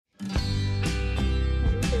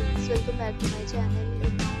welcome back to my channel.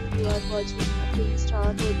 And now you are watching a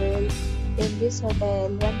 3-star hotel. In this hotel,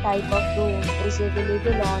 one type of room is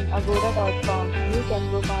available on agoda.com. You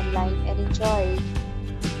can book online and enjoy it.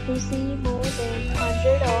 To see more than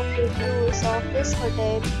 100 of reviews of this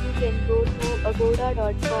hotel, you can go to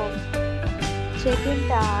agoda.com. Check-in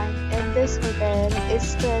time in this hotel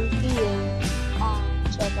is 12 p.m.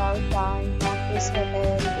 and check-out time of this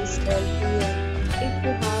hotel is 12 p.m. If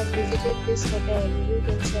you have visited this hotel, you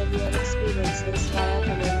can share your experiences via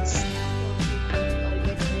comments. Or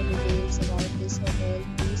get more details about this hotel,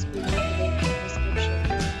 please below the link in the description.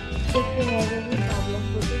 If you have any problem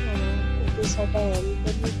booking a room in this hotel,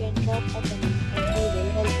 then you can drop a comment and we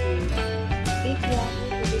will help you. If you are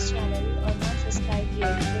new to this channel or not subscribed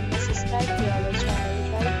yet, then subscribe to our channel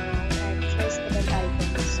right now and press the bell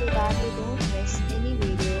icon so that you don't miss any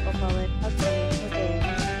video of our upcoming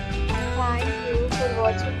hotel. Thank you for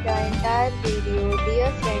watching the entire video.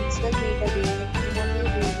 Dear friends, we'll meet again in a new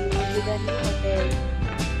video with a new hotel.